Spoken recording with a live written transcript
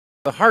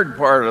The hard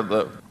part of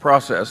the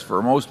process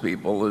for most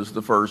people is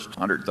the first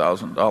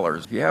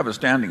 $100,000. If you have a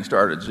standing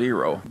start at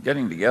zero,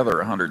 getting together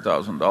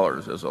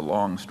 $100,000 is a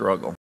long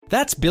struggle.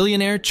 That's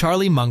billionaire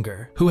Charlie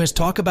Munger, who has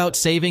talked about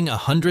saving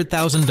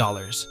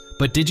 $100,000.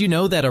 But did you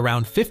know that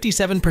around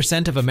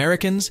 57% of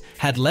Americans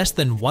had less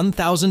than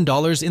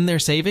 $1,000 in their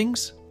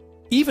savings?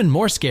 Even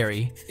more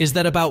scary is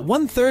that about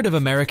 1/3 of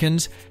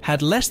Americans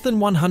had less than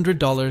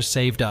 $100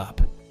 saved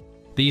up.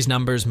 These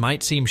numbers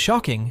might seem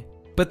shocking,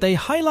 but they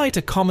highlight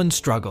a common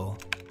struggle.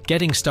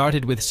 Getting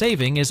started with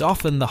saving is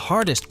often the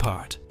hardest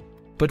part.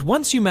 But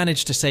once you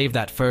manage to save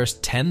that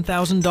first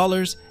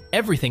 $10,000,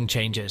 everything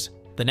changes.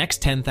 The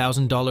next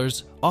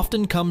 $10,000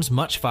 often comes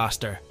much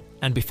faster,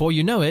 and before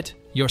you know it,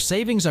 your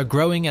savings are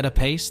growing at a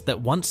pace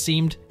that once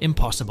seemed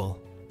impossible.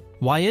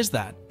 Why is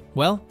that?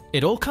 Well,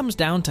 it all comes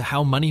down to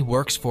how money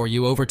works for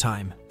you over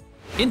time.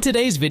 In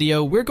today's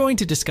video, we're going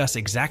to discuss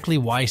exactly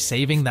why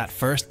saving that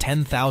first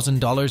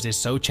 $10,000 is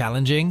so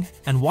challenging,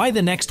 and why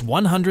the next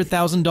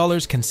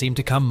 $100,000 can seem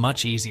to come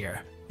much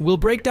easier. We'll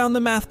break down the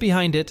math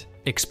behind it,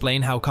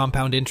 explain how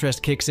compound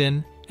interest kicks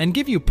in, and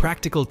give you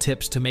practical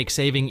tips to make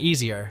saving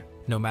easier,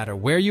 no matter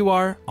where you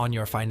are on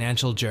your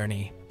financial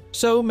journey.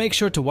 So make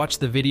sure to watch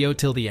the video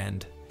till the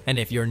end. And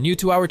if you're new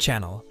to our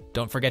channel,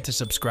 don't forget to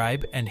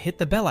subscribe and hit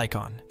the bell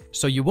icon,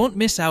 so you won't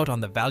miss out on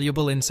the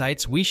valuable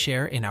insights we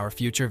share in our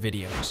future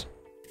videos.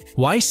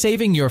 Why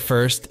saving your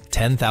first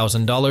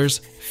 $10,000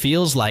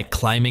 feels like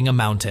climbing a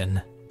mountain.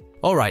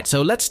 Alright,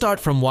 so let's start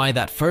from why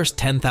that first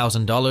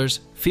 $10,000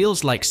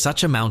 feels like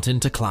such a mountain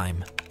to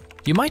climb.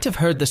 You might have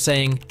heard the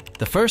saying,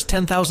 the first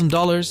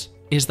 $10,000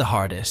 is the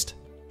hardest.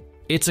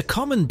 It's a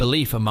common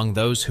belief among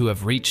those who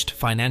have reached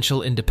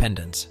financial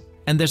independence,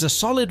 and there's a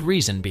solid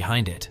reason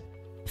behind it.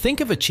 Think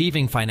of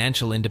achieving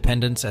financial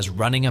independence as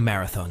running a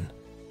marathon.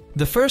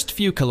 The first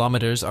few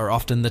kilometers are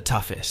often the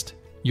toughest.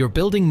 You're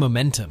building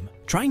momentum,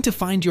 trying to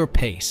find your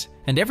pace,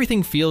 and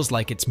everything feels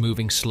like it's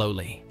moving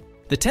slowly.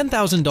 The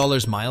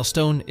 $10,000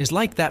 milestone is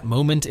like that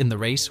moment in the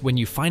race when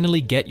you finally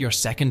get your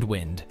second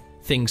wind.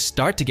 Things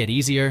start to get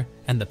easier,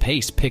 and the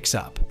pace picks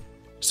up.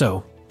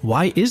 So,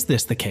 why is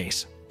this the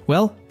case?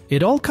 Well,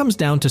 it all comes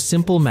down to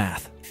simple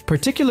math,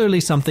 particularly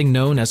something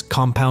known as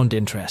compound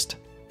interest.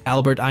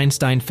 Albert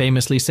Einstein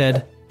famously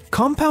said,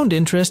 "Compound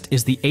interest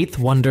is the eighth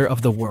wonder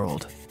of the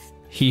world.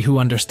 He who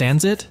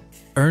understands it,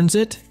 earns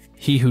it.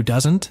 He who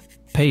doesn't,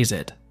 pays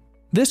it."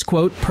 This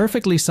quote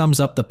perfectly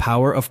sums up the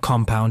power of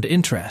compound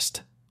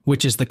interest,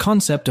 which is the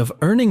concept of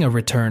earning a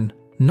return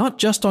not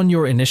just on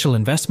your initial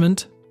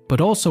investment, but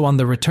also on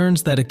the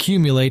returns that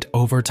accumulate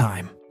over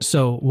time.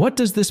 So, what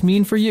does this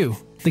mean for you?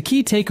 The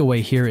key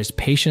takeaway here is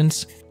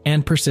patience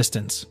and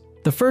persistence.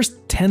 The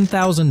first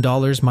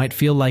 $10,000 might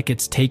feel like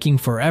it's taking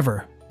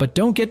forever, but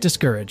don't get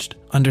discouraged.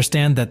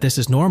 Understand that this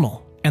is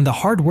normal, and the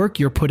hard work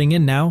you're putting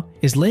in now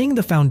is laying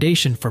the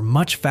foundation for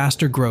much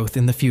faster growth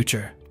in the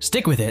future.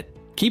 Stick with it,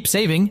 keep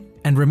saving,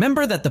 and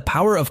remember that the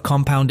power of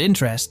compound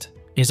interest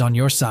is on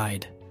your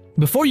side.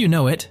 Before you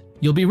know it,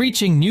 you'll be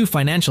reaching new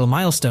financial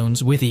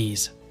milestones with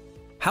ease.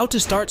 How to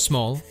start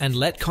small and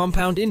let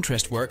compound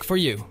interest work for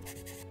you.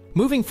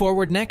 Moving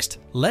forward next,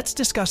 let's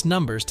discuss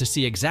numbers to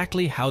see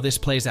exactly how this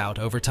plays out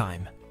over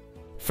time.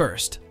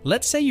 First,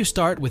 let's say you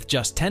start with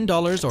just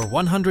 $10 or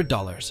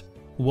 $100,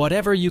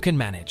 whatever you can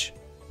manage.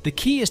 The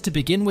key is to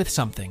begin with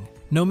something,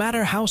 no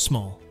matter how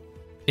small.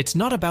 It's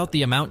not about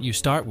the amount you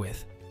start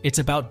with, it's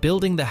about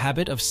building the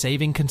habit of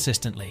saving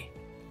consistently.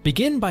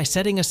 Begin by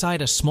setting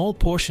aside a small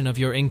portion of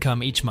your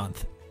income each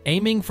month,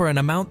 aiming for an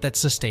amount that's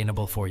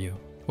sustainable for you.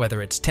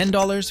 Whether it's $10,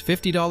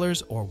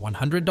 $50, or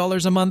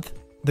 $100 a month,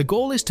 the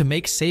goal is to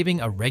make saving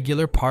a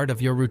regular part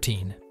of your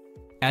routine.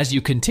 As you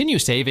continue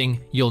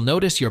saving, you'll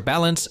notice your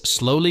balance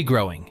slowly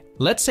growing.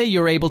 Let's say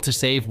you're able to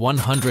save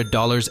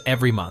 $100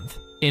 every month.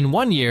 In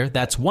 1 year,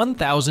 that's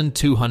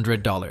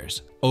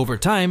 $1,200. Over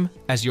time,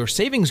 as your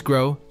savings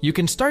grow, you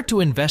can start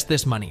to invest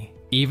this money,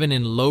 even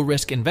in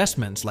low-risk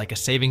investments like a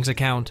savings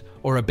account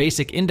or a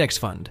basic index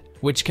fund,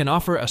 which can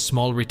offer a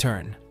small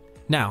return.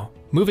 Now,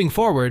 moving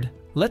forward,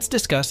 let's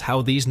discuss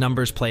how these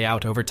numbers play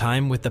out over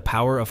time with the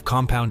power of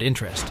compound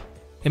interest.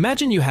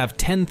 Imagine you have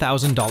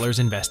 $10,000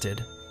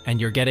 invested, and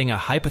you're getting a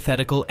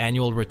hypothetical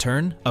annual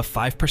return of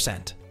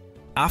 5%.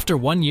 After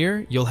 1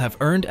 year, you'll have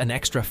earned an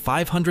extra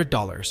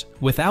 $500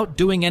 without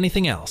doing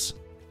anything else.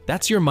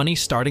 That's your money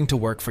starting to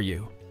work for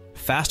you.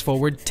 Fast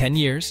forward 10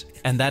 years,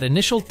 and that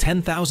initial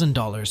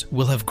 $10,000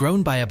 will have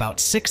grown by about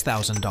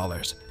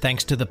 $6,000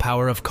 thanks to the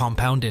power of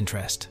compound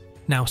interest.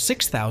 Now,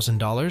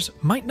 $6,000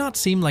 might not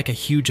seem like a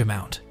huge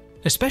amount,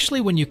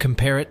 especially when you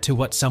compare it to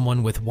what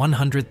someone with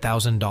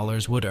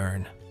 $100,000 would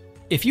earn.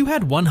 If you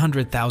had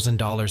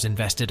 $100,000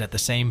 invested at the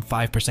same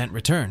 5%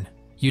 return,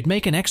 you'd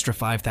make an extra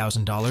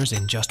 $5,000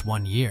 in just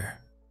 1 year.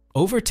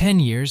 Over 10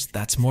 years,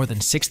 that's more than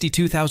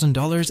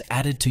 $62,000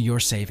 added to your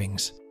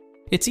savings.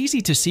 It's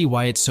easy to see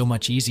why it's so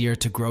much easier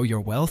to grow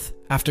your wealth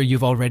after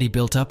you've already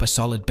built up a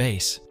solid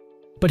base.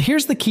 But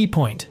here's the key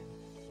point.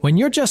 When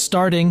you're just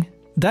starting,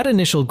 that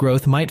initial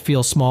growth might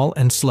feel small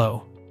and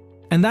slow.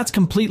 And that's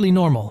completely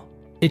normal.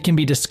 It can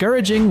be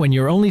discouraging when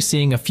you're only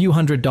seeing a few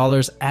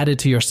 $100s added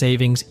to your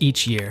savings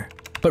each year.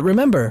 But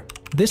remember,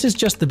 this is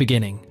just the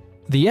beginning.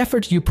 The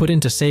effort you put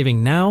into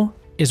saving now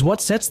is what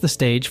sets the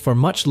stage for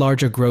much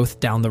larger growth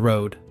down the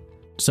road.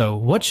 So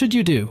what should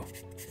you do?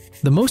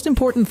 The most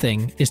important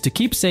thing is to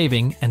keep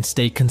saving and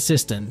stay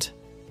consistent.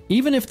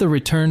 Even if the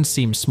returns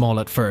seem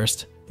small at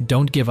first,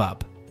 don't give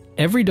up.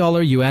 Every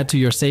dollar you add to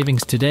your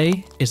savings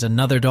today is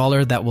another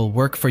dollar that will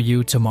work for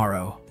you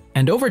tomorrow.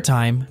 And over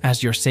time,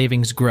 as your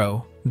savings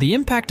grow, the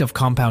impact of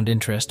compound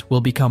interest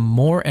will become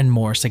more and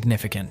more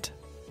significant.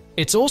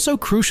 It's also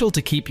crucial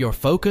to keep your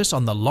focus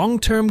on the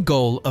long-term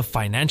goal of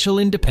financial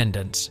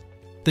independence.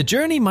 The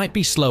journey might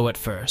be slow at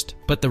first,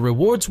 but the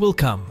rewards will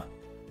come.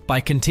 By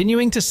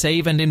continuing to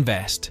save and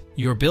invest,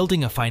 you're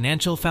building a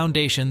financial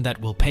foundation that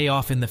will pay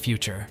off in the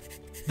future.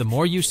 The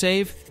more you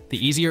save,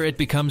 the easier it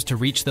becomes to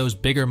reach those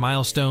bigger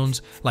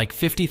milestones like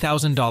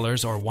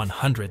 $50,000 or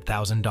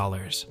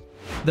 $100,000.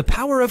 The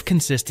power of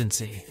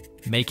consistency,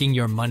 making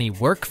your money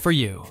work for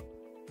you.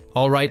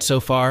 All right, so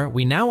far,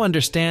 we now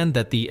understand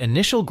that the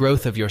initial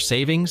growth of your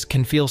savings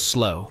can feel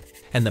slow,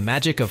 and the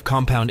magic of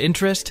compound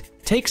interest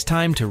takes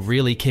time to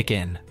really kick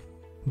in.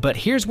 But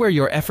here's where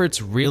your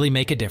efforts really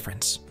make a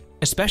difference,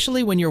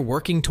 especially when you're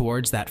working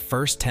towards that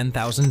first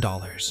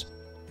 $10,000.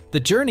 The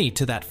journey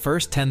to that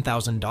first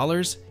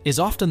 $10,000 is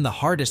often the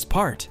hardest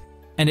part,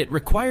 and it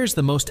requires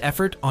the most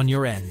effort on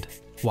your end.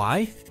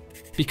 Why?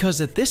 Because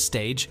at this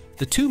stage,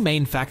 the two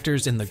main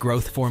factors in the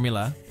growth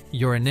formula,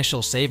 your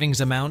initial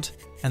savings amount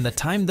and the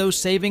time those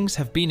savings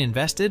have been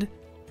invested,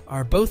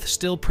 are both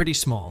still pretty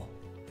small.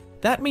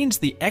 That means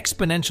the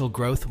exponential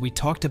growth we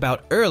talked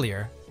about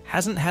earlier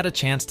hasn't had a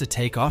chance to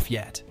take off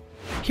yet.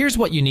 Here's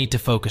what you need to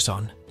focus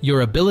on: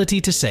 your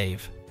ability to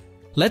save.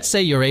 Let's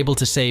say you're able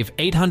to save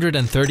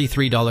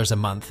 $833 a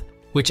month,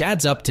 which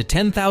adds up to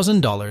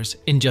 $10,000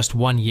 in just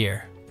 1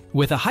 year.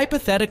 With a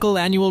hypothetical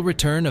annual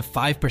return of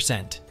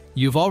 5%,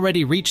 you've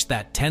already reached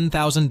that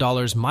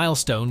 $10,000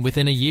 milestone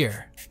within a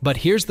year. But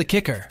here's the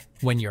kicker: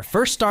 when you're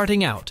first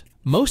starting out,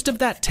 most of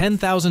that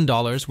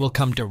 $10,000 will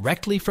come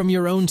directly from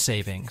your own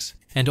savings,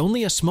 and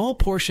only a small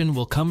portion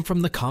will come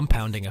from the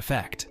compounding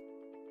effect.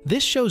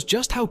 This shows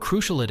just how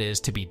crucial it is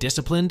to be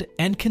disciplined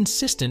and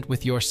consistent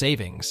with your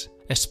savings,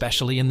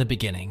 especially in the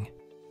beginning.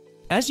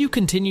 As you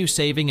continue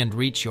saving and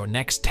reach your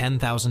next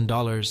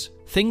 $10,000,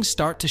 things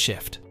start to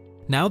shift.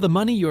 Now the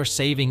money you're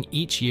saving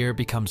each year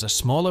becomes a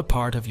smaller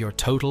part of your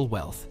total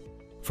wealth.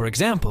 For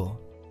example,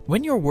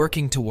 when you're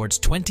working towards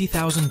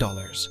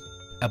 $20,000,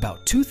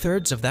 about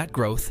 2/3 of that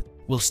growth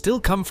will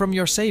still come from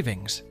your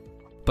savings.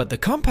 But the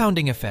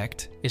compounding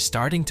effect is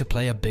starting to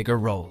play a bigger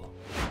role.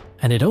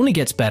 And it only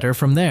gets better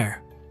from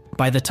there.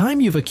 By the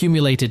time you've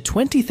accumulated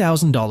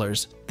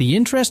 $20,000, the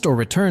interest or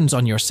returns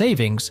on your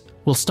savings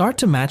will start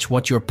to match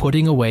what you're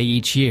putting away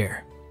each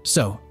year.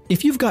 So,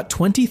 if you've got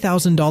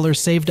 $20,000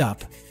 saved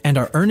up and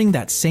are earning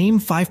that same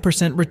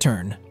 5%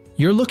 return,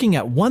 you're looking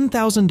at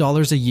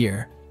 $1,000 a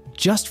year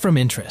just from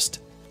interest,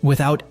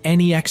 without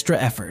any extra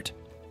effort.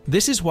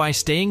 This is why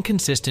staying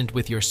consistent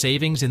with your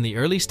savings in the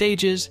early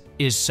stages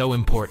is so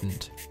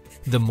important.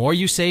 The more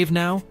you save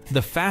now,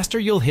 the faster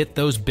you'll hit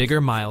those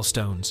bigger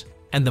milestones,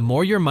 and the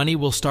more your money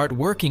will start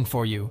working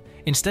for you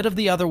instead of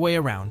the other way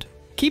around.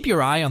 Keep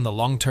your eye on the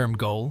long-term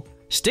goal,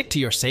 stick to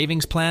your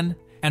savings plan,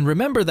 and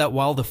remember that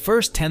while the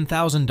first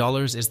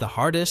 $10,000 is the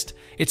hardest,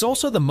 it's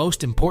also the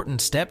most important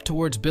step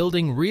towards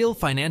building real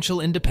financial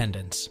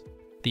independence.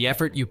 The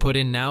effort you put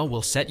in now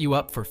will set you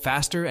up for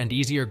faster and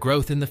easier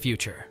growth in the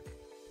future.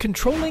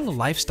 Controlling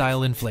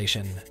lifestyle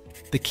inflation,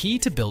 the key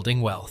to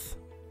building wealth.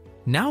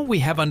 Now we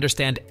have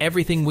understand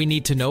everything we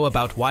need to know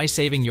about why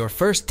saving your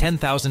first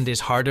 $10,000 is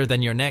harder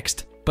than your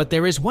next, but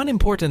there is one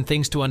important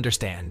thing to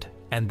understand,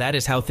 and that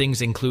is how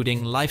things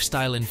including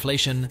lifestyle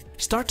inflation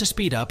start to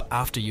speed up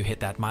after you hit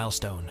that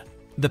milestone.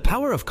 The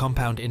power of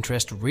compound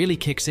interest really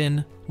kicks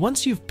in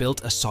once you've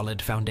built a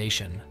solid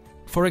foundation.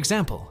 For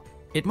example,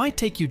 it might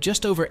take you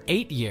just over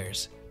 8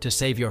 years to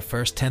save your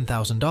first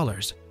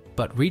 $10,000,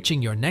 but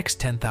reaching your next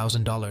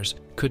 $10,000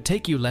 could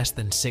take you less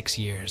than 6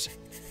 years,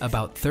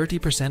 about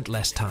 30%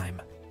 less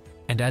time.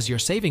 And as your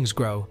savings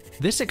grow,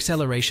 this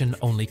acceleration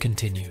only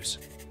continues.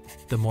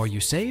 The more you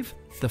save,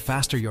 the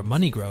faster your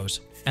money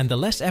grows, and the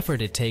less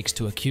effort it takes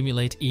to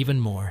accumulate even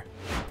more.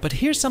 But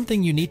here's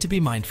something you need to be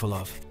mindful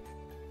of: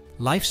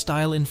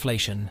 lifestyle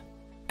inflation.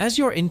 As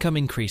your income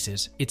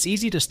increases, it's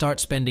easy to start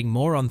spending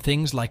more on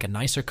things like a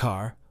nicer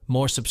car,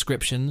 more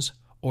subscriptions,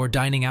 or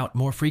dining out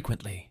more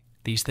frequently.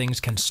 These things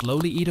can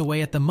slowly eat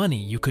away at the money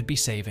you could be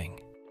saving.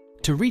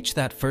 To reach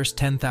that first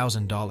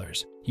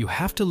 $10,000, you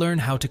have to learn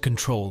how to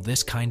control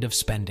this kind of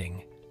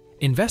spending.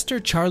 Investor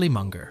Charlie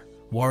Munger,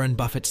 Warren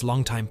Buffett's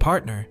longtime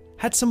partner,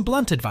 had some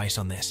blunt advice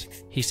on this.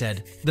 He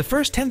said, "The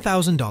first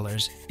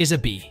 $10,000 is a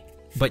B,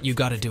 but you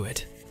gotta do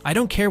it. I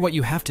don't care what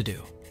you have to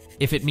do.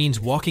 If it means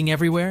walking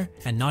everywhere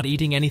and not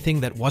eating anything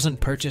that wasn't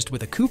purchased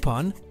with a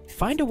coupon,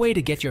 find a way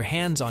to get your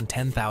hands on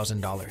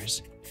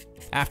 $10,000.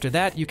 After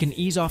that, you can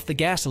ease off the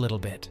gas a little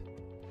bit."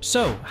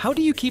 So, how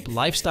do you keep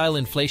lifestyle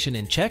inflation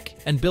in check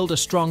and build a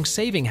strong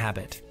saving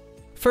habit?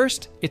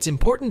 First, it's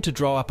important to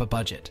draw up a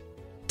budget.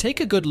 Take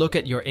a good look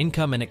at your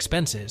income and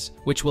expenses,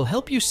 which will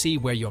help you see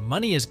where your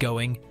money is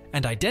going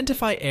and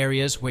identify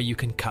areas where you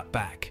can cut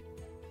back.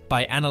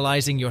 By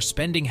analyzing your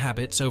spending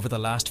habits over the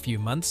last few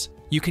months,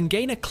 you can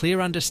gain a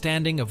clear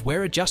understanding of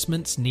where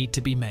adjustments need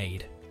to be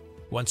made.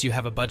 Once you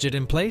have a budget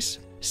in place,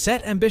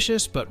 set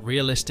ambitious but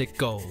realistic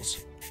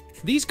goals.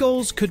 These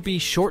goals could be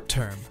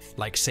short-term,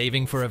 like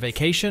saving for a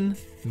vacation,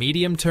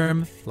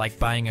 medium-term, like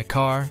buying a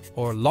car,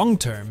 or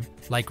long-term,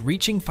 like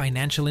reaching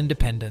financial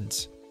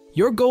independence.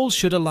 Your goals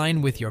should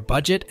align with your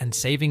budget and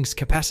savings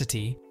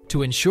capacity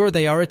to ensure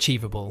they are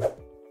achievable.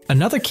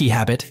 Another key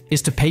habit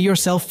is to pay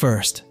yourself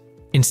first.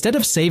 Instead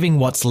of saving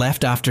what's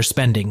left after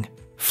spending,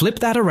 flip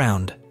that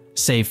around.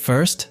 Save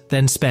first,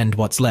 then spend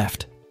what's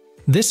left.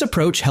 This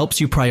approach helps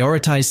you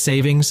prioritize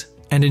savings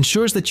and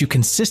ensures that you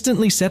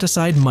consistently set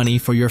aside money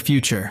for your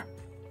future.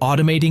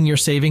 Automating your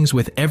savings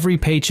with every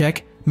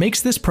paycheck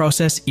makes this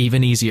process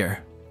even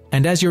easier.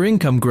 And as your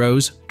income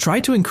grows, try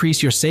to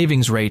increase your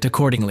savings rate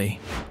accordingly.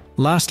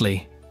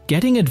 Lastly,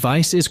 getting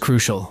advice is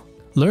crucial.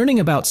 Learning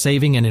about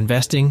saving and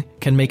investing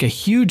can make a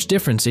huge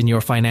difference in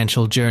your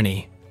financial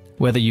journey.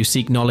 Whether you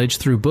seek knowledge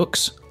through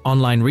books,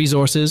 online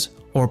resources,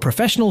 or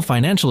professional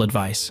financial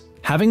advice,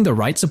 having the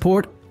right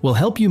support will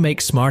help you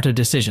make smarter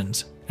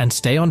decisions and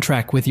stay on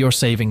track with your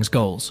savings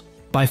goals.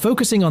 By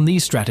focusing on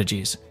these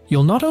strategies,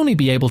 you'll not only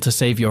be able to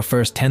save your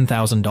first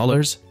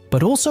 $10,000,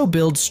 but also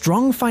build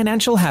strong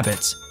financial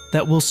habits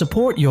that will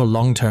support your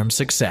long-term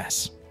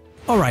success.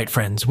 Alright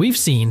friends, we've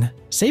seen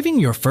saving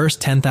your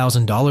first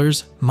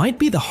 $10,000 might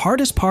be the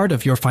hardest part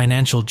of your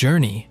financial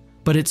journey,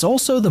 but it's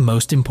also the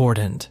most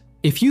important.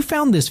 If you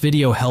found this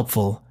video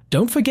helpful,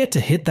 don't forget to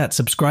hit that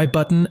subscribe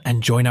button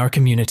and join our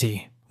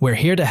community. We're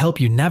here to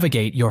help you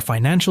navigate your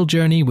financial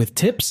journey with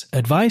tips,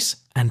 advice,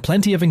 and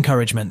plenty of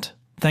encouragement.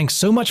 Thanks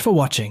so much for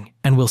watching,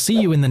 and we'll see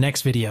you in the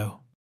next video.